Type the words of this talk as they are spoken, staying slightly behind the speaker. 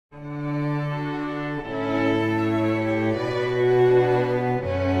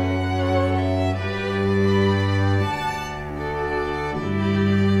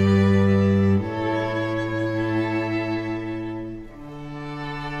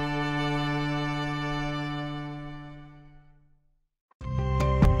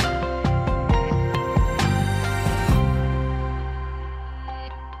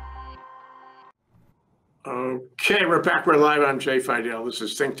Okay, we're back. We're live. I'm Jay Fidell. This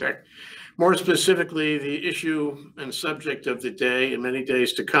is ThinkTech. More specifically, the issue and subject of the day and many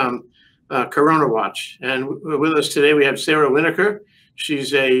days to come, Corona Watch. And with us today, we have Sara Winokur.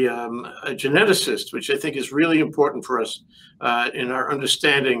 She's a geneticist, which I think is really important for us in our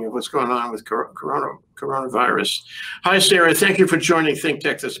understanding of what's going on with coronavirus. Hi, Sara. Thank you for joining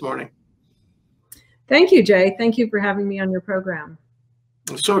ThinkTech this morning. Thank you, Jay. Thank you for having me on your program.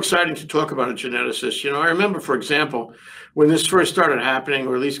 It's so exciting to talk about a geneticist. You know, I remember, for example, when this first started happening,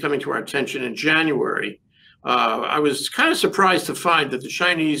 or at least coming to our attention in January, I was kind of surprised to find that the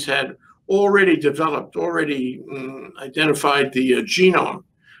Chinese had already developed, identified the genome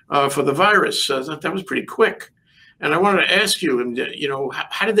for the virus. I thought that was pretty quick. And I wanted to ask you, you know,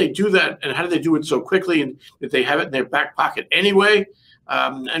 how did they do that? And how did they do it so quickly? And did they have it in their back pocket anyway?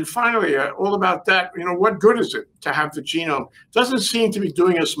 And finally, all about that, you know, what good is it to have the genome? Doesn't seem to be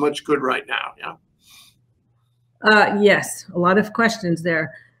doing us much good right now, yeah? Yes, a lot of questions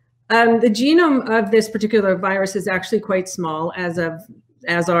there. The genome of this particular virus is actually quite small, as are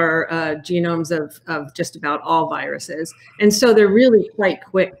genomes of just about all viruses. And so they're really quite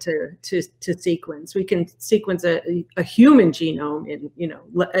quick to sequence. We can sequence a human genome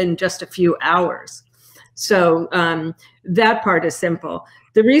in just a few hours. So that part is simple.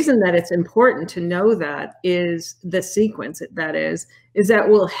 The reason that it's important to know that is the sequence, that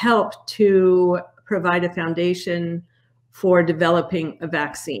will help to provide a foundation for developing a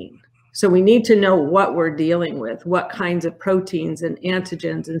vaccine. So we need to know what we're dealing with, what kinds of proteins and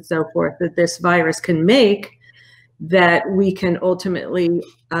antigens and so forth that this virus can make, that we can ultimately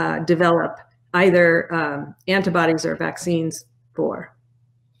develop either antibodies or vaccines for.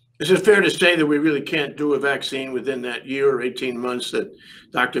 Is it fair to say that we really can't do a vaccine within that year or 18 months that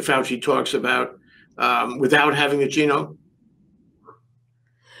Dr. Fauci talks about without having the genome?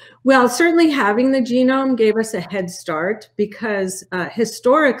 Well, certainly having the genome gave us a head start because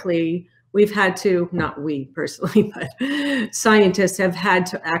historically we've had to, not we personally, but scientists have had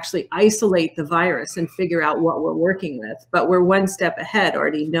to actually isolate the virus and figure out what we're working with. But we're one step ahead,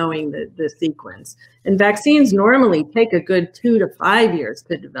 already knowing the sequence. And vaccines normally take a good 2 to 5 years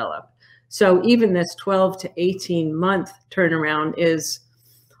to develop. So even this 12 to 18 month turnaround is,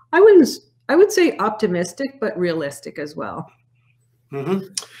 I would say optimistic, but realistic as well. Mm-hmm.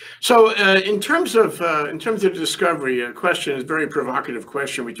 So in terms of discovery, a question, a very provocative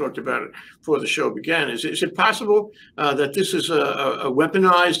question. We talked about it before the show began. Is it possible that this is a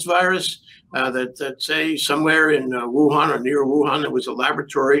weaponized virus? That say somewhere in Wuhan or near Wuhan, there was a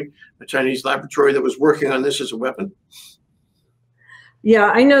laboratory, a Chinese laboratory that was working on this as a weapon?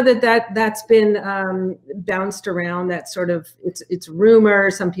 Yeah, I know that's been bounced around. That sort of, it's rumor.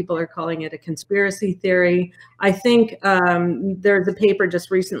 Some people are calling it a conspiracy theory. I think there's a paper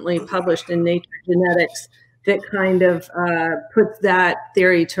just recently published in Nature Genetics that kind of puts that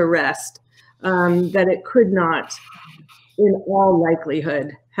theory to rest, that it could not, in all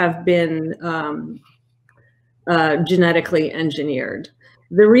likelihood, have been genetically engineered.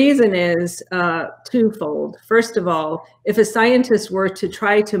 The reason is twofold. First of all, if a scientist were to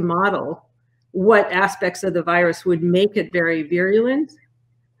try to model what aspects of the virus would make it very virulent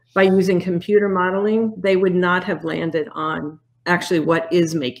by using computer modeling, they would not have landed on actually what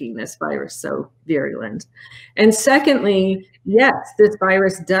is making this virus so virulent. And secondly, yes, this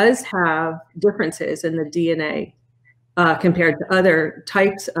virus does have differences in the DNA compared to other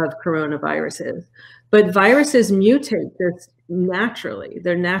types of coronaviruses. But viruses mutate this naturally.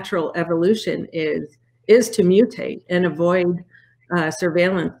 Their natural evolution is to mutate and avoid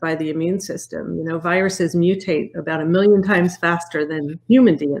surveillance by the immune system. You know, viruses mutate about 1 million times faster than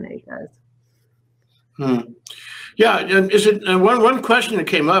human DNA does. Yeah, and is it one question that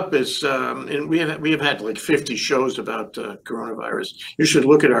came up is, and we have had like 50 shows about coronavirus. You should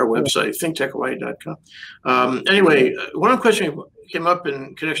look at our website, thinktechhawaii.com. Anyway, one question came up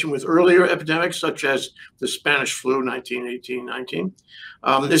in connection with earlier epidemics, such as the Spanish flu, 1918-19.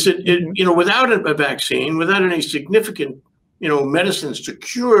 Is it, you know, without a vaccine, without any significant, you know, medicines to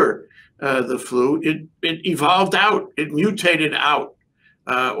cure the flu, it evolved out, it mutated out.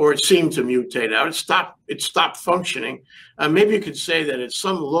 Or it seemed to mutate out. It stopped functioning. Maybe you could say that at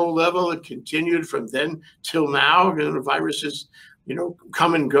some low level, it continued from then till now. You know, the viruses, you know,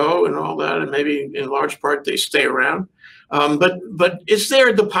 come and go and all that, and maybe in large part they stay around. But is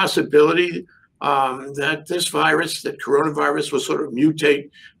there the possibility that this virus, that coronavirus, will sort of mutate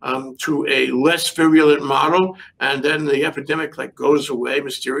to a less virulent model, and then the epidemic like goes away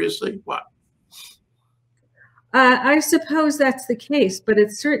mysteriously? What? I suppose that's the case, but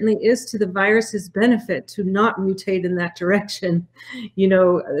it certainly is to the virus's benefit to not mutate in that direction. You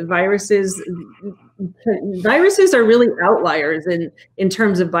know, viruses are really outliers in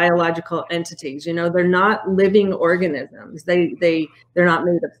terms of biological entities. You know, they're not living organisms. They're not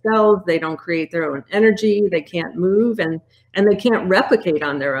made of cells. They don't create their own energy. They can't move, and they can't replicate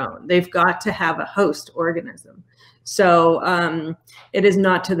on their own. They've got to have a host organism. So it is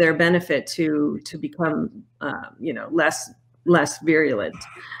not to their benefit to become, you know, less virulent.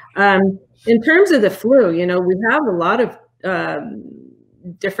 In terms of the flu, you know, we have a lot of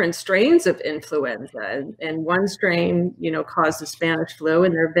different strains of influenza, and one strain, you know, caused the Spanish flu,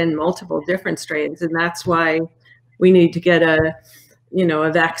 and there have been multiple different strains, and that's why we need to get a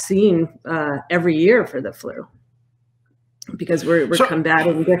vaccine every year for the flu, because we're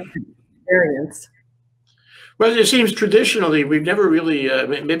combating different variants. Well, it seems traditionally we've never really,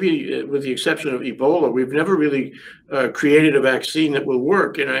 maybe with the exception of Ebola, we've never really created a vaccine that will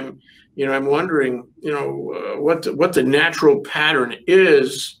work. And I'm wondering, you know, what the natural pattern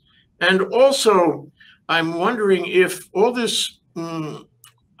is, and also I'm wondering if all this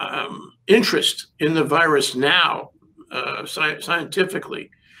interest in the virus now,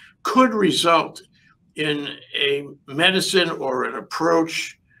 scientifically, could result in a medicine or an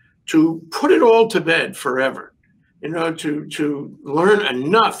approach to put it all to bed forever, you know, to learn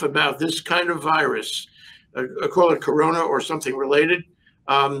enough about this kind of virus, call it corona or something related,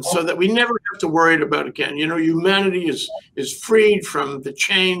 so that we never have to worry about it again. You know, humanity is freed from the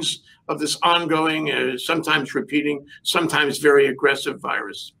chains of this ongoing, sometimes repeating, sometimes very aggressive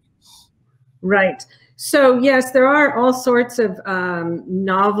virus. Right. So yes, there are all sorts of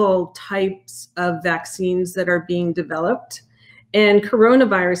novel types of vaccines that are being developed. And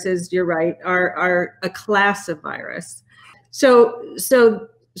coronaviruses, you're right, are a class of virus. So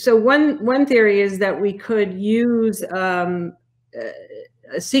one theory is that we could use a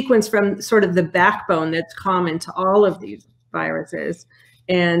sequence from sort of the backbone that's common to all of these viruses,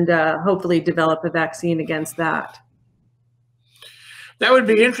 and hopefully develop a vaccine against that. That would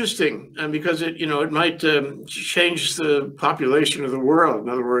be interesting, because it might change the population of the world. In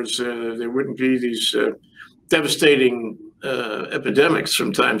other words, there wouldn't be these devastating epidemics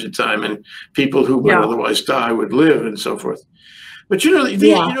from time to time, and people who would otherwise die would live, and so forth. But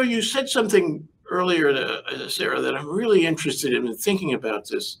you said something earlier, Sarah, that I'm really interested in thinking about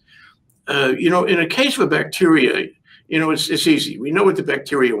this. In a case of a bacteria, it's easy. We know what the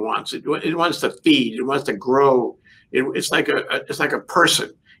bacteria wants. It wants to feed. It wants to grow. It's like a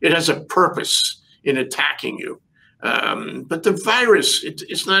person. It has a purpose in attacking you. But the virus,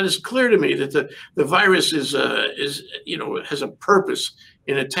 it's not as clear to me that the virus has a purpose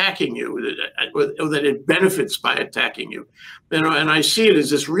in attacking you, that it benefits by attacking you. And I see it as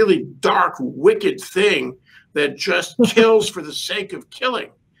this really dark, wicked thing that just kills for the sake of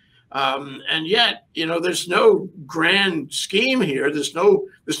killing. And yet, there's no grand scheme here. There's no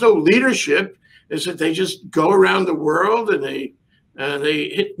leadership. Is that they just go around the world and they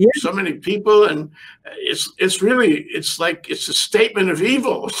hit so many people, and it's like it's a statement of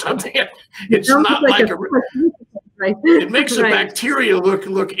evil or something. It's not like it makes the bacteria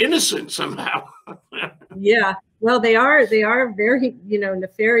look innocent somehow. Yeah, well, they are very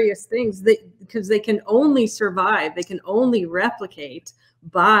nefarious things, because they can only survive, they can only replicate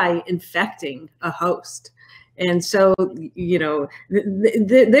by infecting a host. And so,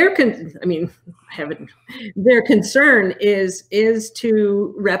 their concern is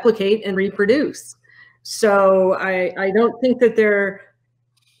to replicate and reproduce. So I don't think that they're,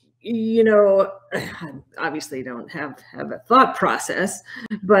 obviously don't have a thought process,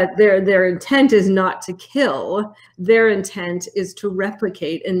 but their intent is not to kill. Their intent is to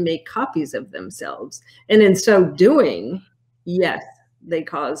replicate and make copies of themselves. And in so doing, yes, they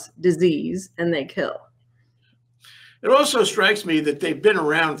cause disease and they kill. It also strikes me that they've been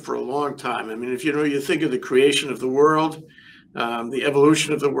around for a long time. I mean, if you think of the creation of the world, the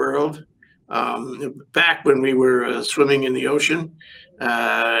evolution of the world, back when we were swimming in the ocean, they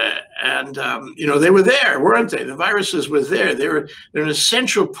were there, weren't they? The viruses were there. They're an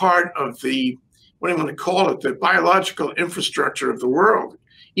essential part of the, what do you want to call it, the biological infrastructure of the world.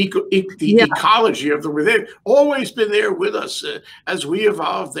 Ecology of the world. They've always been there with us. As we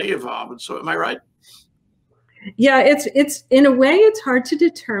evolve, they evolve. And so, am I right? Yeah, it's in a way, it's hard to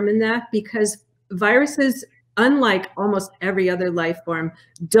determine that, because viruses, unlike almost every other life form,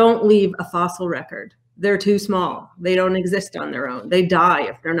 don't leave a fossil record. They're too small. They don't exist on their own. They die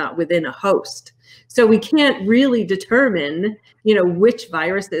if they're not within a host. So we can't really determine, which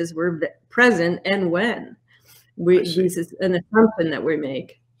viruses were present and when. This is an assumption that we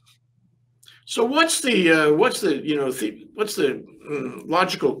make. So what's the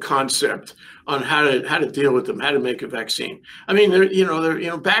logical concept on how to deal with them, how to make a vaccine? I mean,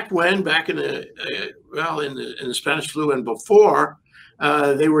 back in the Spanish flu and before,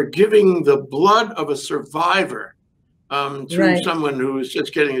 they were giving the blood of a survivor to someone who was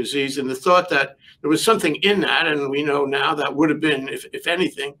just getting a disease, and the thought that there was something in that, and we know now that would have been, if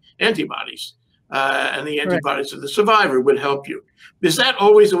anything, antibodies. And the antibodies of the survivor would help you. Is that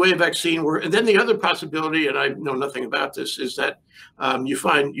always the way a vaccine works? And then the other possibility, and I know nothing about this, is that you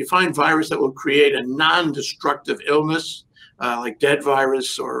find virus that will create a non-destructive illness, like dead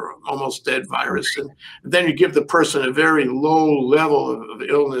virus or almost dead virus, and then you give the person a very low level of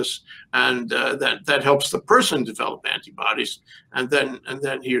illness, and that helps the person develop antibodies, and then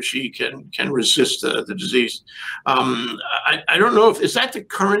he or she can resist the disease. I don't know is that the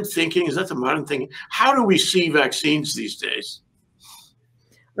current thinking? Is that the modern thinking? How do we see vaccines these days?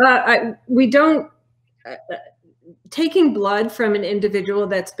 We don't. Taking blood from an individual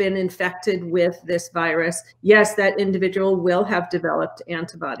that's been infected with this virus, yes, that individual will have developed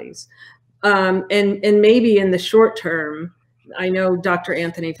antibodies. And maybe in the short term, I know Dr.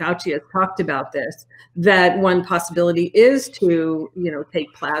 Anthony Fauci has talked about this, that one possibility is to,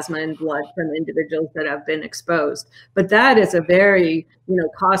 take plasma and blood from individuals that have been exposed. But that is a very,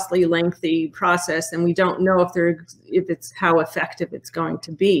 costly, lengthy process, and we don't know if it's how effective it's going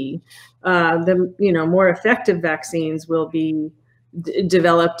to be. The more effective vaccines will be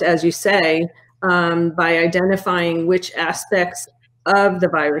developed, as you say, by identifying which aspects of the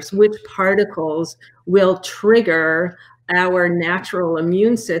virus, which particles will trigger our natural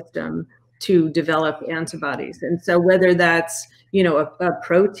immune system to develop antibodies. And so whether that's, a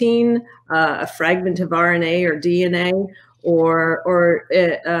protein, a fragment of RNA or DNA, or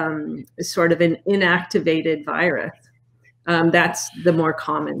sort of an inactivated virus, that's the more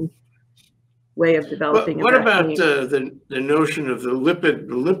common way of developing. What about the notion of the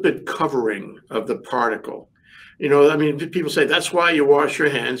lipid covering of the particle? People say that's why you wash your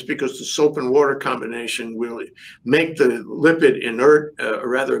hands, because the soap and water combination will make the lipid inert, or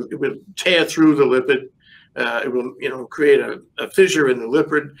rather, it will tear through the lipid. It will, create a fissure in the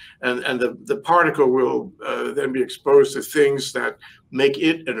lipid, and the particle will then be exposed to things that make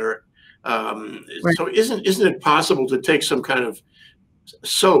it inert. So isn't it possible to take some kind of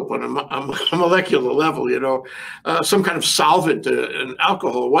soap on a molecular level, some kind of solvent, an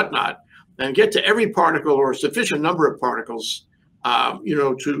alcohol, whatnot, and get to every particle or a sufficient number of particles,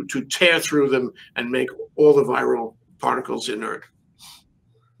 to tear through them and make all the viral particles inert?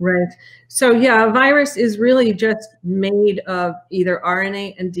 Right. So yeah, a virus is really just made of either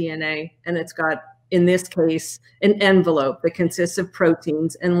RNA and DNA, and it's got, in this case, an envelope that consists of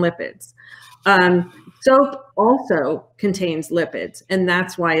proteins and lipids. Soap also contains lipids, and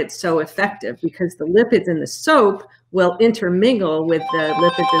that's why it's so effective, because the lipids in the soap will intermingle with the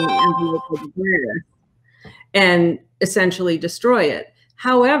lipids in the envelope of the virus and essentially destroy it.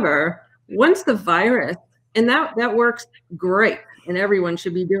 However, once the virus, and that works great, and everyone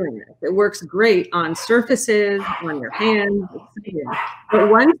should be doing this. It works great on surfaces, on your hands, but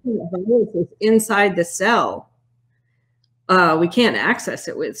once the virus is inside the cell, we can't access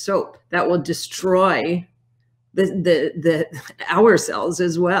it with soap. That will destroy our cells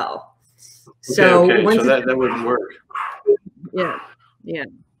as well. So that wouldn't work. Yeah.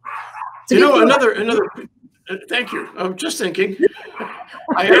 Another. Thank you. I'm just thinking.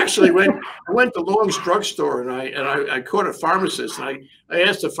 I actually went to Long's drugstore, and I caught a pharmacist, and I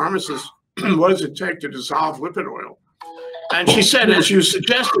asked the pharmacist, what does it take to dissolve lipid oil? And she said, as you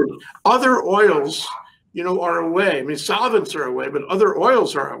suggested, other oils, are a way. I mean, solvents are a way, but other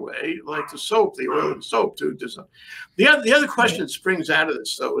oils are a way, like the soap, the oil and soap to dissolve. The other question that springs out of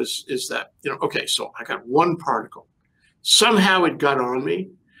this, though, is that, okay, so I got one particle. Somehow it got on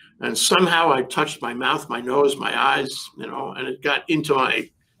me, and somehow I touched my mouth, my nose, my eyes, and it got into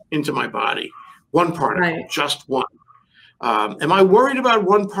my body. One particle, just one. Am I worried about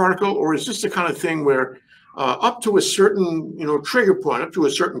one particle, or is this the kind of thing where up to a certain, trigger point, up to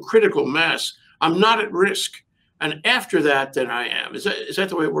a certain critical mass, I'm not at risk, and after that, then I am? Is that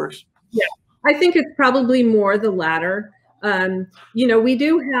the way it works? Yeah, I think it's probably more the latter. We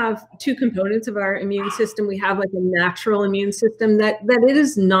do have two components of our immune system. We have like a natural immune system that it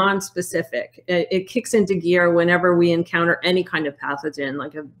is non-specific. It kicks into gear whenever we encounter any kind of pathogen,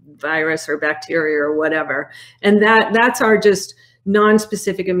 like a virus or bacteria or whatever. And that's our just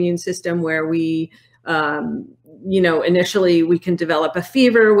non-specific immune system, where we, initially we can develop a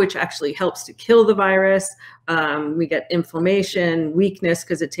fever, which actually helps to kill the virus. We get inflammation, weakness,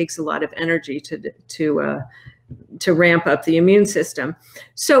 because it takes a lot of energy to to ramp up the immune system.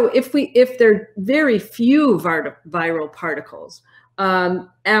 So if there are very few viral particles,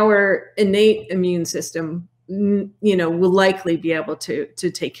 our innate immune system, will likely be able to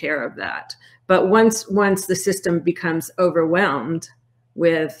take care of that. But once the system becomes overwhelmed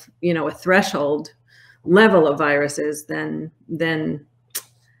with, a threshold level of viruses, then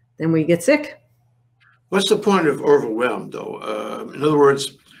we get sick. What's the point of overwhelmed, though? In other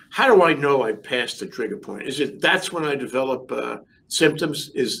words, how do I know I passed the trigger point? That's when I develop symptoms?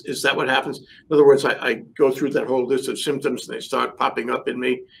 Is that what happens? In other words, I go through that whole list of symptoms and they start popping up in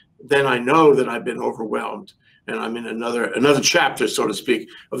me. Then I know that I've been overwhelmed and I'm in another chapter, so to speak,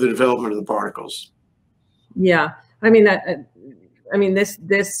 of the development of the particles. Yeah, this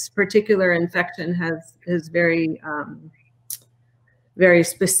particular infection has very very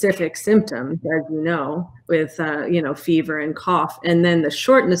specific symptoms, as you know, with fever and cough, and then the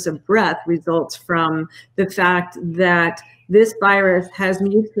shortness of breath results from the fact that this virus has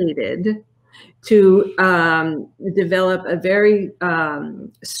mutated to develop a very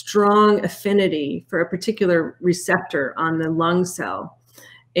strong affinity for a particular receptor on the lung cell,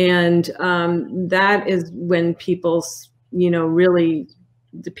 and that is when people's really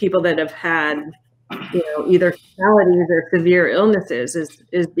the people that have had either fatalities or severe illnesses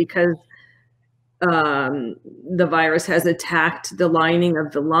is because the virus has attacked the lining of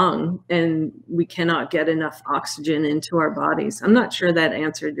the lung and we cannot get enough oxygen into our bodies. I'm not sure that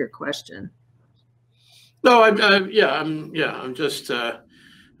answered your question. No, I'm just I'm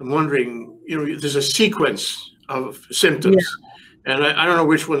wondering, there's a sequence of symptoms. Yeah. And I don't know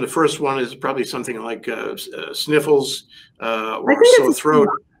which one. The first one is probably something like sniffles or sore throat.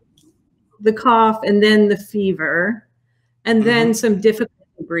 The cough, and then the fever, and then some difficulty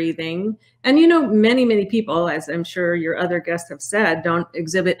breathing. And many people, as I'm sure your other guests have said, don't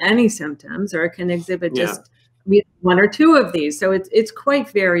exhibit any symptoms or can exhibit just one or two of these. So it's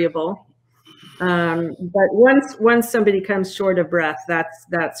quite variable. But once somebody comes short of breath,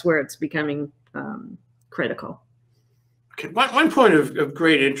 that's where it's becoming critical. Okay, one point of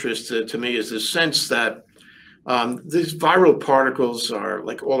great interest to me is the sense that these viral particles are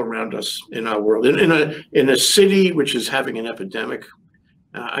like all around us in our world. In a city which is having an epidemic,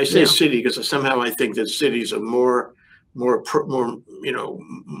 I say city because somehow I think that cities are more the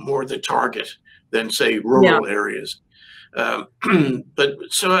target than say rural areas. But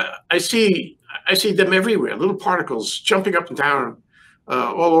so I see them everywhere, little particles jumping up and down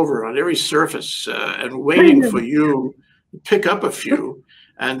all over on every surface and waiting for you to pick up a few.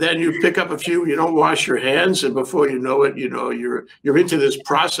 And then you pick up a few, you don't wash your hands, and before you know it, you're into this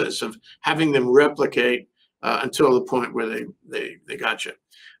process of having them replicate until the point where they got you.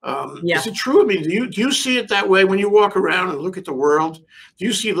 Is it true? I mean, do you see it that way when you walk around and look at the world? Do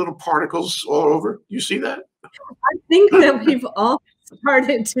you see little particles all over? Do you see that? I think that we've all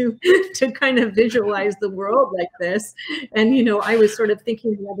started to kind of visualize the world like this. And, I was sort of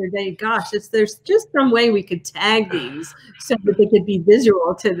thinking the other day, gosh, if there's just some way we could tag these so that they could be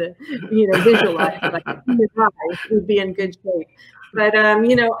visual to the, visualize, like we'd be in good shape. But,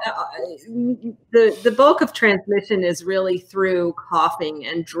 the bulk of transmission is really through coughing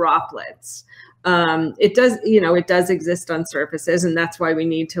and droplets. It does exist on surfaces, and that's why we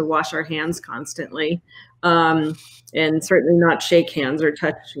need to wash our hands constantly. And certainly not shake hands or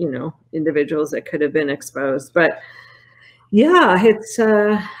touch, individuals that could have been exposed. But yeah, it's,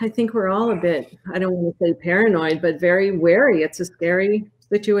 I think we're all a bit, I don't want to say paranoid, but very wary. It's a scary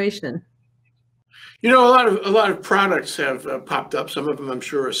situation. A lot of products have popped up. Some of them, I'm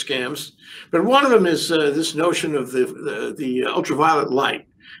sure, are scams. But one of them is this notion of the ultraviolet light.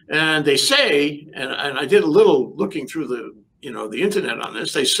 And they say, and I did a little looking through the internet on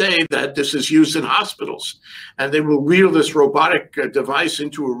this, they say that this is used in hospitals, and they will wheel this robotic device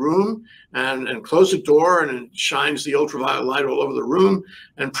into a room and close the door, and it shines the ultraviolet light all over the room,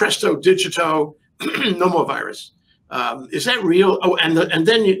 and presto digito, no more virus. Is that real? Oh, and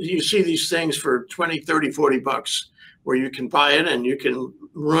then you see these things for 20, 30, 40 bucks where you can buy it and you can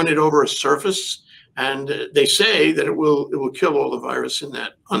run it over a surface, and they say that it will kill all the virus in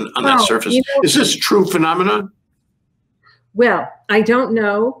that on that surface. Is this true phenomenon? Well, I don't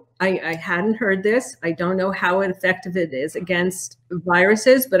know. I hadn't heard this. I don't know how effective it is against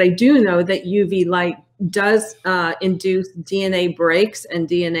viruses, but I do know that UV light does induce DNA breaks and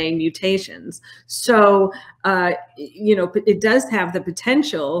DNA mutations. So, it does have the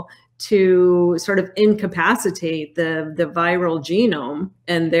potential to sort of incapacitate the viral genome,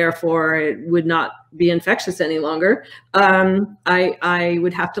 and therefore it would not be infectious any longer. I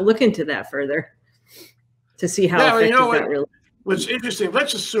would have to look into that further to see how effective that really is. What's interesting,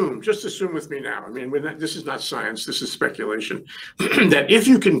 let's assume, just assume with me now, I mean, this is not science, this is speculation, that if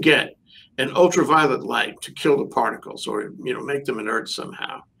you can get an ultraviolet light to kill the particles or, make them inert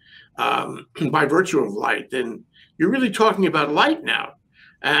somehow, by virtue of light, then you're really talking about light now.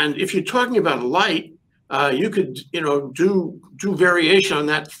 And if you're talking about light, you could, do variation on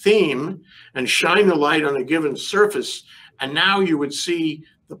that theme and shine the light on a given surface. And now you would see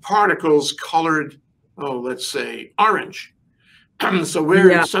the particles colored, let's say orange. So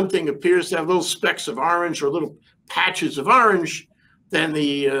where something appears to have little specks of orange or little patches of orange, then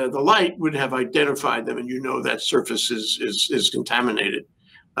the light would have identified them, and that surface is contaminated.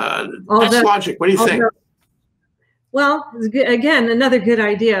 That's logic. What do you think? Well, again, another good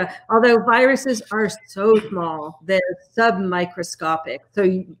idea. Although viruses are so small, they're submicroscopic.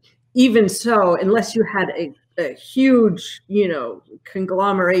 So even so, unless you had a huge,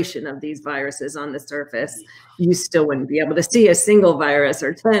 conglomeration of these viruses on the surface, you still wouldn't be able to see a single virus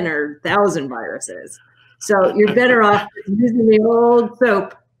or 10 or 1,000 viruses. So you're better off using the old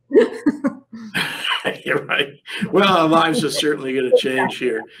soap. You're right. Well, our lives are certainly going to change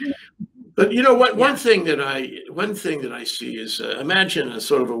here. But one thing that I see is imagine a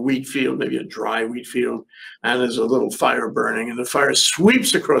sort of a wheat field, maybe a dry wheat field, and there's a little fire burning, and the fire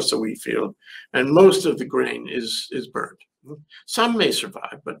sweeps across the wheat field, and most of the grain is burned. Some may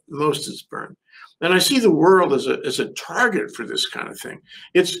survive, but most is burned. And I see the world as a target for this kind of thing.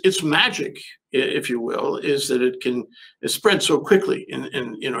 Its magic, if you will, is that it spread so quickly,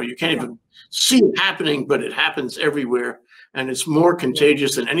 and you can't even see it happening, but it happens everywhere. And it's more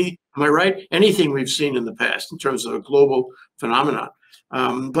contagious than am I right? Anything we've seen in the past in terms of a global phenomenon.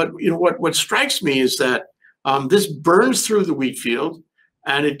 But what strikes me is that this burns through the wheat field,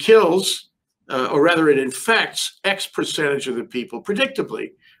 and it kills, or rather it infects X percentage of the people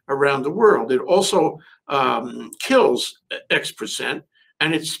predictably around the world. It also kills X percent,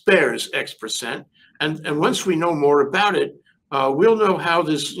 and it spares X percent. And once we know more about it, we'll know how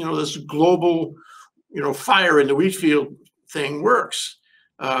this global fire in the wheat field thing works.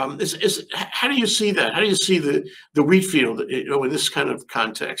 How do you see that? How do you see the wheat field, in this kind of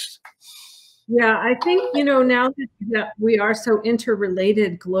context? Yeah, I think, now that we are so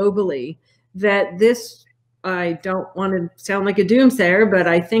interrelated globally, that this, I don't want to sound like a doomsayer, but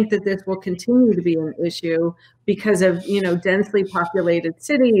I think that this will continue to be an issue because of, densely populated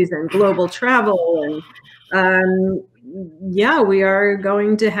cities and global travel. And yeah, we are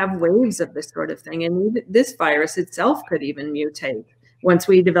going to have waves of this sort of thing. And this virus itself could even mutate. Once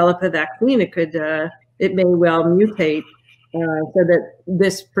we develop a vaccine, it may well mutate so that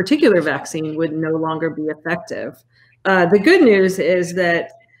this particular vaccine would no longer be effective. The good news is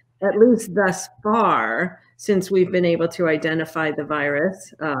that at least thus far, since we've been able to identify the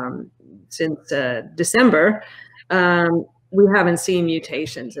virus since December, we haven't seen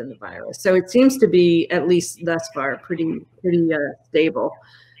mutations in the virus. So it seems to be, at least thus far, pretty stable.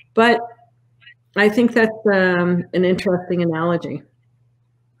 But I think that's an interesting analogy.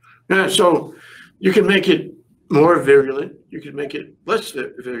 Yeah, so you can make it more virulent. You could make it less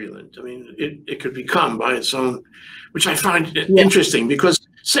virulent. I mean, it could become by its own, which I find interesting, because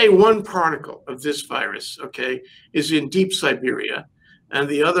say one particle of this virus, is in deep Siberia, and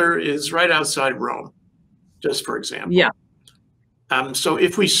the other is right outside Rome, just for example. Yeah. So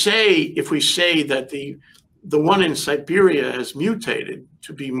if we say that the one in Siberia has mutated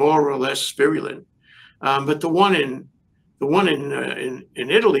to be more or less virulent, but the one in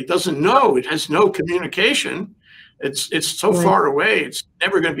Italy doesn't know, it has no communication. It's so far away, it's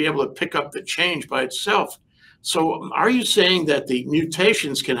never going to be able to pick up the change by itself. So are you saying that the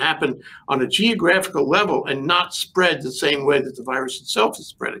mutations can happen on a geographical level and not spread the same way that the virus itself is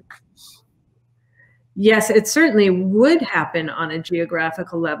spreading? Yes, it certainly would happen on a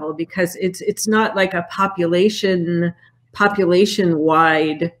geographical level, because it's not like a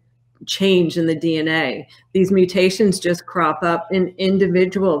population-wide change in the DNA. These mutations just crop up in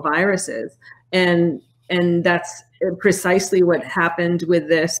individual viruses, and that's precisely what happened with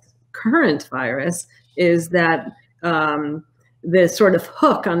this current virus. Is that the sort of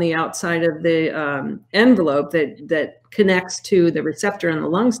hook on the outside of the envelope that connects to the receptor in the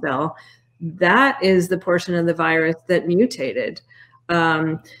lung cell, that is the portion of the virus that mutated.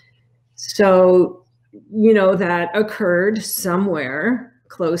 So, that occurred somewhere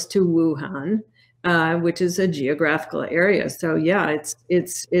close to Wuhan, which is a geographical area. So yeah,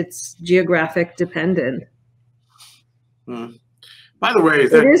 it's geographic dependent. By the way,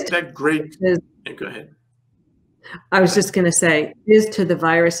 that great. Go ahead. I was just going to say, it is to the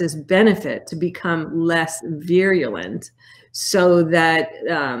virus's benefit to become less virulent, so that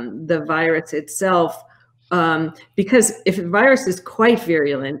the virus itself Because if a virus is quite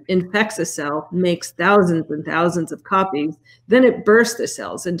virulent, infects a cell, makes thousands and thousands of copies, then it bursts the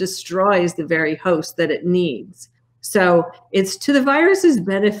cells and destroys the very host that it needs. So it's to the virus's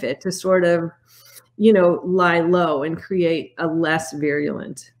benefit to sort of, lie low and create a less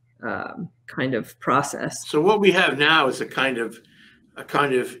virulent kind of process. So what we have now is a kind of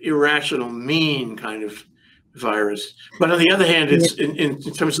irrational, mean kind of virus. But on the other hand, it's in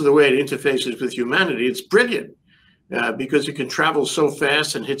terms of the way it interfaces with humanity, it's brilliant because it can travel so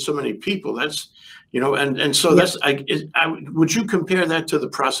fast and hit so many people. That's, and so that's, would you compare that to the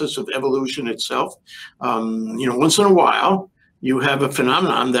process of evolution itself? Once in a while, you have a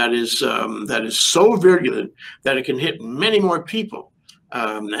phenomenon that is so virulent that it can hit many more people.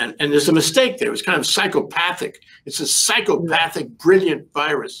 And there's a mistake there. It's kind of psychopathic. It's a psychopathic, brilliant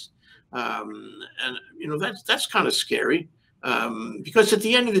virus. And that's kind of scary because at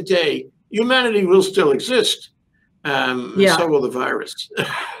the end of the day, humanity will still exist. And so will the virus.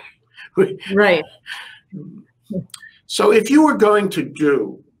 Right. So if you were going to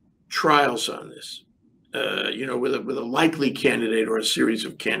do trials on this, with a likely candidate or a series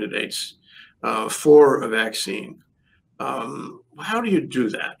of candidates for a vaccine, how do you do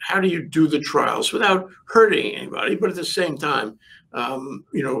that? How do you do the trials without hurting anybody, but at the same time,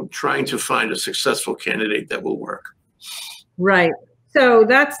 trying to find a successful candidate that will work? Right. So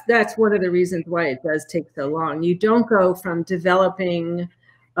that's one of the reasons why it does take so long. You don't go from developing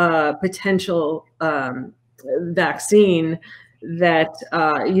a potential vaccine that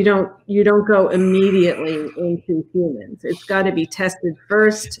you don't go immediately into humans. It's got to be tested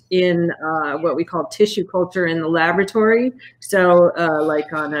first in what we call tissue culture in the laboratory. So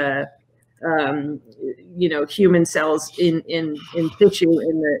like on a human cells in tissue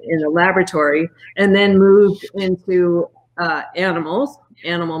in the laboratory, and then moved into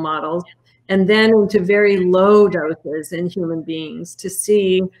animal models, and then into very low doses in human beings to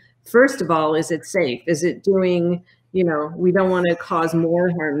see, first of all, is it safe? Is it doing, we don't want to cause more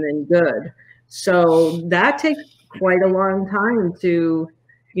harm than good. So that takes quite a long time to,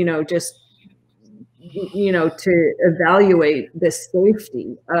 to evaluate the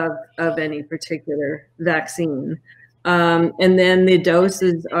safety of any particular vaccine. And then the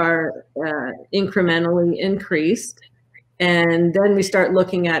doses are incrementally increased. And then we start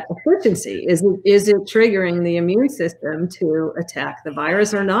looking at efficiency. Is it triggering the immune system to attack the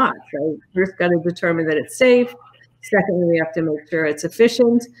virus or not? So first got to determine that it's safe. Secondly, we have to make sure it's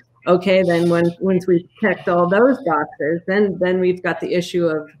efficient. Okay, then once we've checked all those boxes, then we've got the issue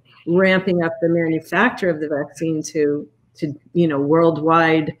of ramping up the manufacture of the vaccine to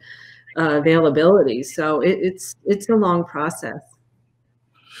worldwide availability. So it's a long process.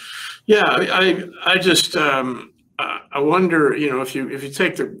 Yeah, I just I wonder, if you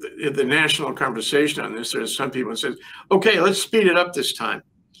take the national conversation on this, there's some people who say, okay, let's speed it up this time.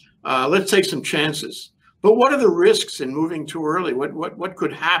 Let's take some chances. But what are the risks in moving too early? What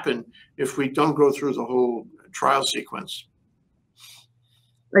could happen if we don't go through the whole trial sequence?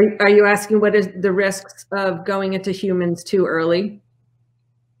 Are you asking what is the risks of going into humans too early?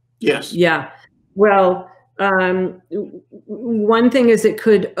 Yes. Yeah. Well, one thing is it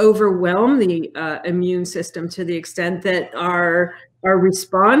could overwhelm the immune system to the extent that our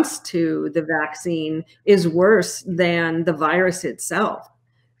response to the vaccine is worse than the virus itself.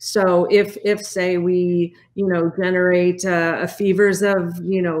 So if say we generate fevers of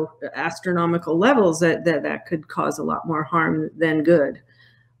astronomical levels, that could cause a lot more harm than good.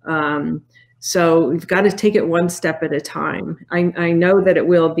 So we've got to take it one step at a time. I know that it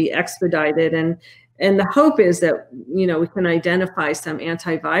will be expedited, and the hope is that we can identify some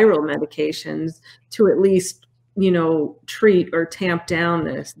antiviral medications to at least treat or tamp down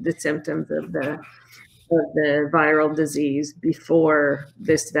the symptoms of the viral disease before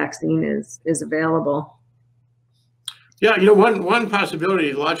this vaccine is available. Yeah, one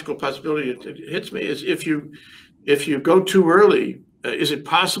possibility, logical possibility that hits me is if you go too early, is it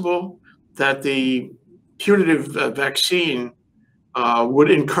possible that the putative vaccine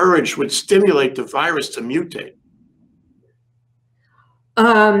would stimulate the virus to mutate?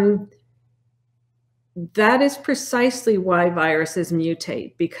 That is precisely why viruses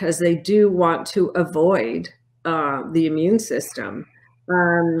mutate, because they do want to avoid the immune system.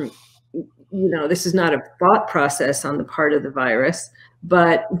 This is not a thought process on the part of the virus,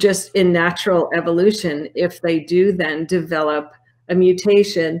 but just in natural evolution, if they do then develop a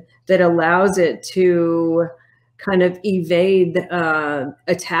mutation that allows it to kind of evade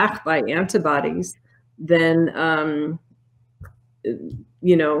attack by antibodies, then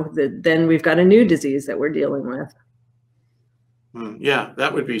then we've got a new disease that we're dealing with. Yeah,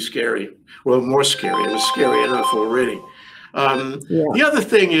 that would be scary. Well, more scary. It was scary enough already. The other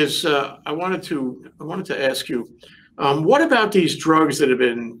thing is, I wanted to ask you, what about these drugs that have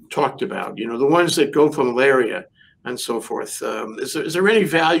been talked about? You know, the ones that go for malaria and so forth. Is there any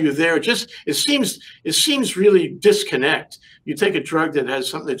value there? It seems really disconnect. You take a drug that has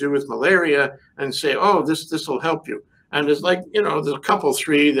something to do with malaria and say, oh, this will help you. And there's like, you know, there's a couple,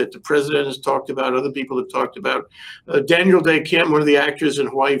 three that the president has talked about, other people have talked about. Daniel Day Kim, one of the actors in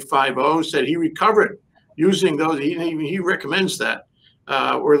Hawaii Five-0, said he recovered using those. He recommends that,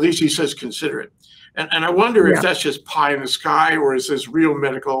 or at least he says consider it. And I wonder if that's just pie in the sky, or is this real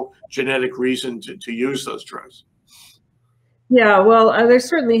medical genetic reason to use those drugs? Yeah, well, there's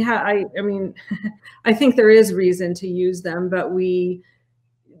certainly, I mean, I think there is reason to use them, but we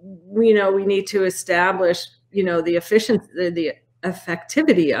know we need to establish, you know, the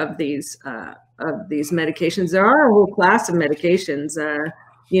effectivity of these medications. There are a whole class of medications,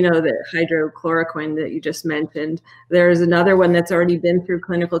 you know, the hydrochloroquine that you just mentioned. There's another one that's already been through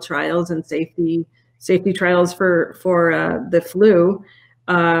clinical trials and safety trials for the flu,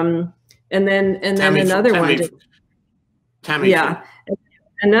 and then another one. Yeah,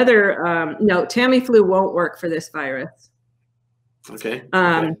 another no, Tamiflu won't work for this virus. Okay.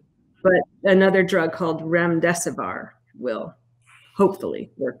 But another drug called remdesivir will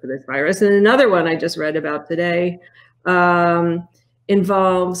hopefully work for this virus. And another one I just read about today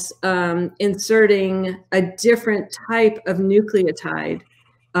involves inserting a different type of nucleotide.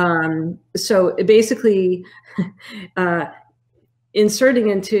 So basically inserting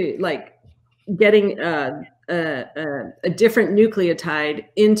into, like, getting a different nucleotide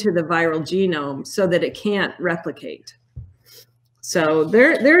into the viral genome so that it can't replicate. So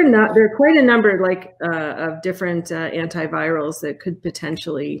there are quite a number, like, of different antivirals that could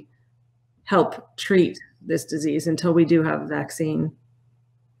potentially help treat this disease until we do have a vaccine.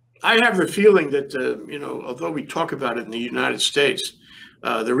 I have the feeling that you know, although we talk about it in the United States,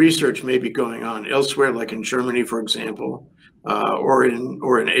 the research may be going on elsewhere, like in Germany, for example, or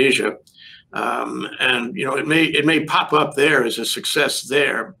in Asia. And you know, it may pop up there as a success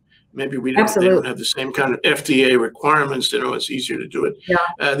there. Maybe they don't have the same kind of FDA requirements. You know, it's easier to do it.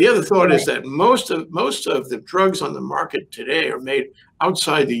 Yeah. The other thought is that most of the drugs on the market today are made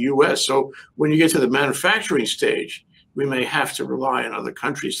outside the U.S. So when you get to the manufacturing stage, we may have to rely on other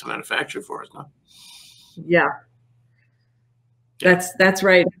countries to manufacture for us. No? Yeah. That's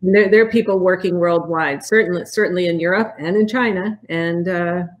right. There are people working worldwide, certainly in Europe and in China, and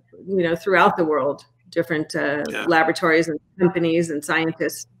you know, throughout the world, different laboratories and companies and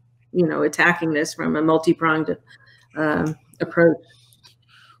scientists, you know, attacking this from a multi-pronged approach.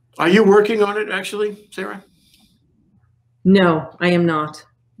 Are you working on it, actually, Sara? No, I am not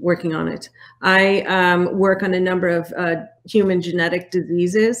working on it. I work on a number of human genetic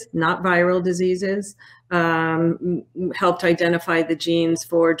diseases, not viral diseases. Helped identify the genes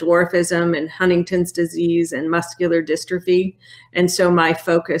for dwarfism and Huntington's disease and muscular dystrophy. And so my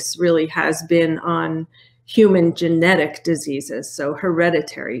focus really has been on human genetic diseases, so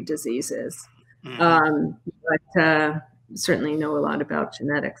hereditary diseases. But certainly know a lot about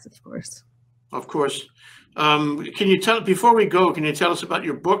genetics, of course. Of course. Can you before we go, can you tell us about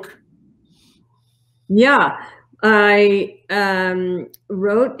your book? Yeah. I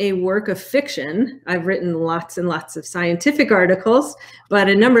wrote a work of fiction. I've written lots and lots of scientific articles, but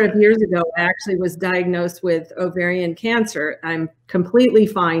a number of years ago, I actually was diagnosed with ovarian cancer. I'm completely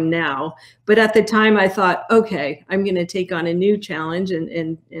fine now, but at the time I thought, okay, I'm going to take on a new challenge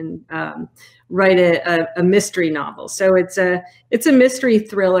and write a mystery novel. So it's a mystery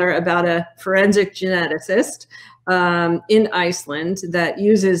thriller about a forensic geneticist in Iceland that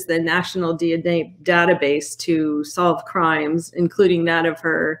uses the national DNA database to solve crimes, including that of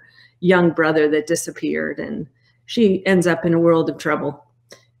her young brother that disappeared, and she ends up in a world of trouble.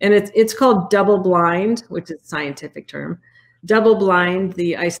 And it's called Double Blind, which is a scientific term. Double Blind,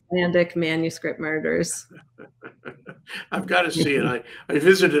 the Icelandic manuscript murders. I've got to see it. I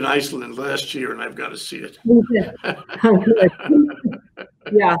visited Iceland last year, and I've got to see it.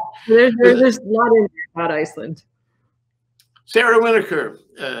 Yeah, there's a lot in there about Iceland. Sara Winokur,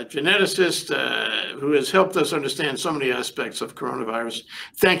 geneticist who has helped us understand so many aspects of coronavirus.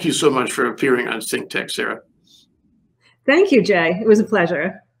 Thank you so much for appearing on ThinkTech, Sara. Thank you, Jay. It was a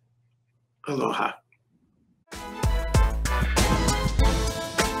pleasure. Aloha.